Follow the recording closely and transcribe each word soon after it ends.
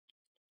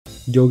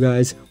Yo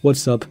guys,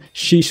 what's up?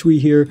 Shishui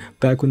here,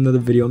 back with another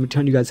video. I'm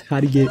telling you guys how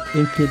to get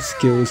infinite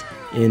skills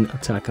in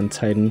Attack on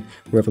Titan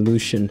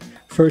Revolution.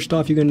 First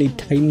off, you're going to need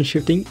Titan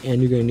shifting,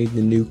 and you're going to need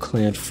the new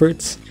clan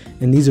FRITZ,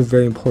 and these are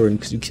very important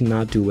because you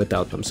cannot do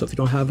without them. So if you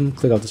don't have them,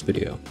 click off this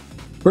video.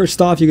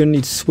 First off, you're going to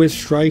need Swift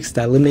Strikes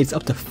that eliminates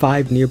up to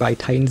 5 nearby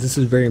Titans. This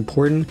is very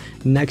important.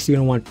 Next, you're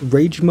going to want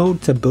Rage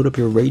Mode to build up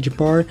your Rage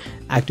Bar,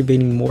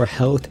 activating more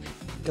health,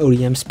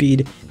 ODM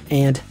speed,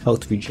 and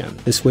health regen.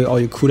 This way all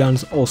your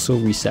cooldowns also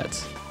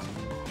resets.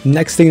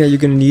 Next thing that you're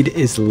going to need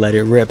is Let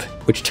It Rip,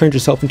 which turns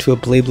yourself into a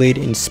Blade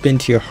and spin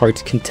to your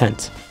heart's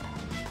content.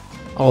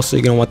 Also,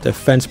 you're going to want the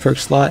Defense perk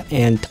slot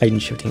and Titan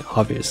shifting,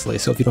 obviously,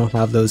 so if you don't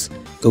have those,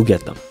 go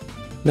get them.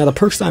 Now the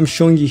perks that I'm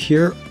showing you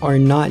here are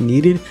not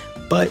needed,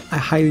 but I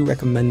highly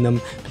recommend them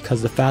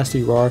because the faster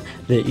you are,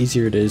 the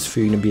easier it is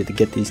for you to be able to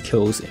get these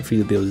kills and for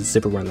you to be able to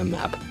zip around the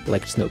map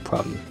like it's no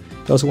problem.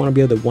 You also want to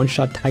be able to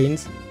one-shot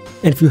Titans.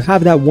 And if you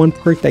have that one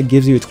perk that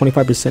gives you a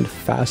 25%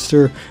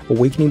 faster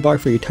awakening bar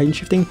for your Titan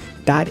shifting,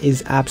 that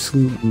is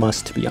absolute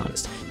must, to be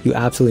honest. You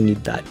absolutely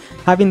need that.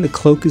 Having the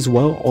cloak as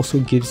well also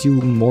gives you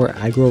more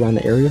aggro around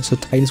the area, so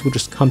Titans will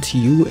just come to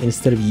you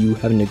instead of you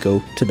having to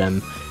go to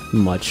them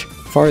much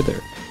farther.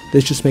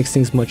 This just makes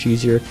things much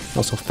easier and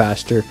also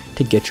faster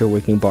to get your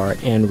awakening bar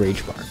and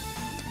rage bar.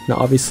 Now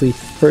obviously,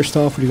 first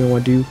off, what you're going to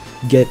want to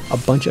do, get a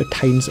bunch of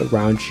Titans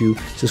around you,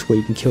 so this way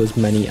you can kill as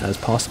many as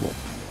possible.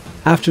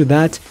 After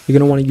that, you're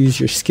going to want to use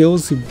your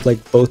skills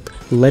like both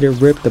Let It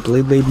Rip, the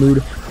Blade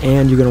mood,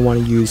 and you're going to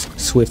want to use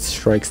Swift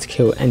Strikes to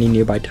kill any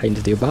nearby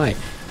Titans nearby.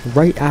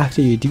 Right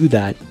after you do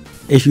that,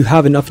 if you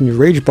have enough in your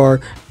Rage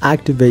Bar,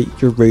 activate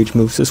your Rage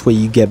moves. This way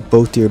you get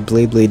both your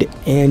Blade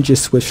and your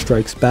Swift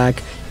Strikes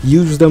back.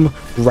 Use them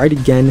right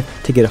again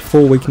to get a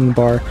full Awakening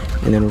Bar,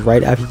 and then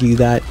right after you do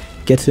that,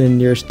 get to the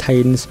nearest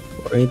Titans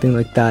or anything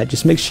like that.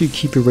 Just make sure you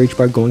keep your Rage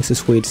Bar going so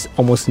this way it's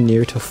almost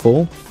near to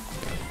full.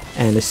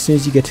 And as soon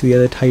as you get to the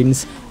other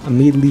Titans,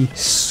 immediately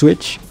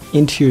switch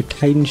into your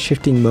Titan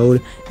shifting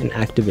mode and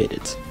activate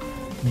it.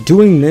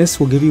 Doing this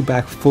will give you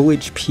back full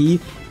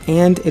HP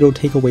and it'll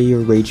take away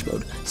your rage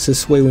mode. So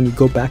this way when you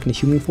go back into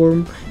human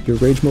form, your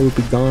rage mode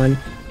will be gone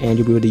and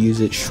you'll be able to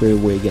use it straight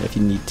away again if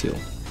you need to.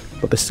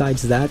 But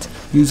besides that,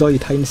 use all your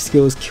Titan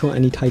skills, kill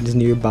any Titans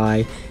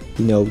nearby,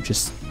 you know,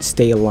 just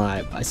stay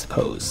alive, I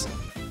suppose.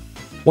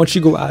 Once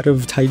you go out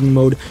of Titan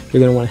mode, you're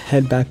going to want to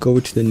head back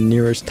over to the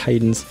nearest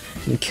Titans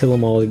and kill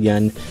them all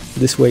again.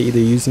 This way, either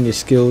using your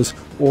skills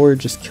or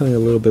just killing a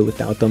little bit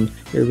without them,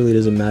 it really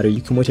doesn't matter.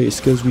 You can wait till your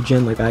skills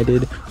regen like I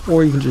did,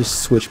 or you can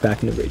just switch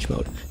back into rage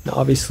mode. Now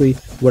obviously,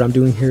 what I'm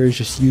doing here is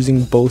just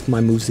using both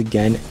my moves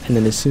again, and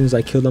then as soon as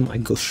I kill them, I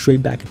go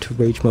straight back into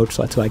rage mode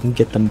so that's how I can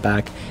get them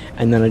back,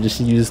 and then I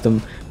just use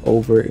them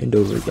over and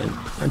over again.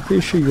 I'm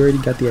pretty sure you already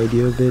got the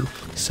idea of it,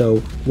 so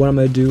what I'm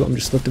going to do, I'm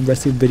just let the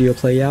rest of the video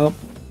play out.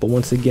 But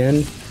once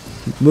again,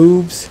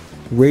 moves,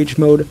 rage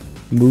mode,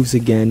 moves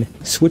again,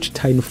 switch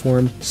Titan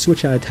form,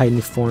 switch out of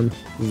Titan form,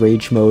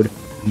 rage mode,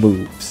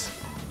 moves.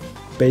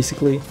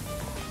 Basically,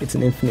 it's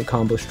an infinite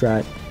combo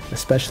strat,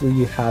 especially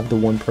you have the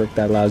one perk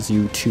that allows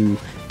you to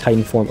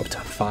Titan form up to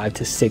 5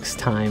 to 6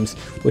 times,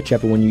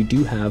 whichever one you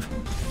do have.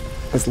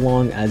 As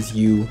long as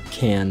you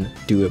can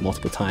do it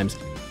multiple times,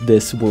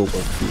 this will work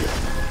for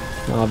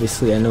you. Now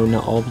obviously, I know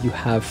not all of you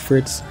have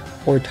FRITZ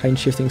or Titan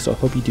shifting, so I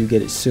hope you do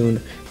get it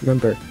soon.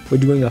 Remember, we're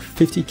doing a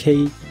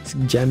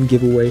 50k gem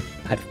giveaway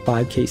at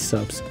 5k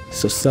subs,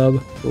 so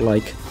sub,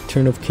 like,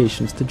 turn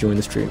notifications to join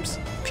the streams.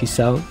 Peace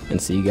out, and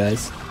see you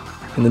guys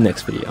in the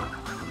next video.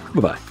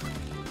 Bye bye.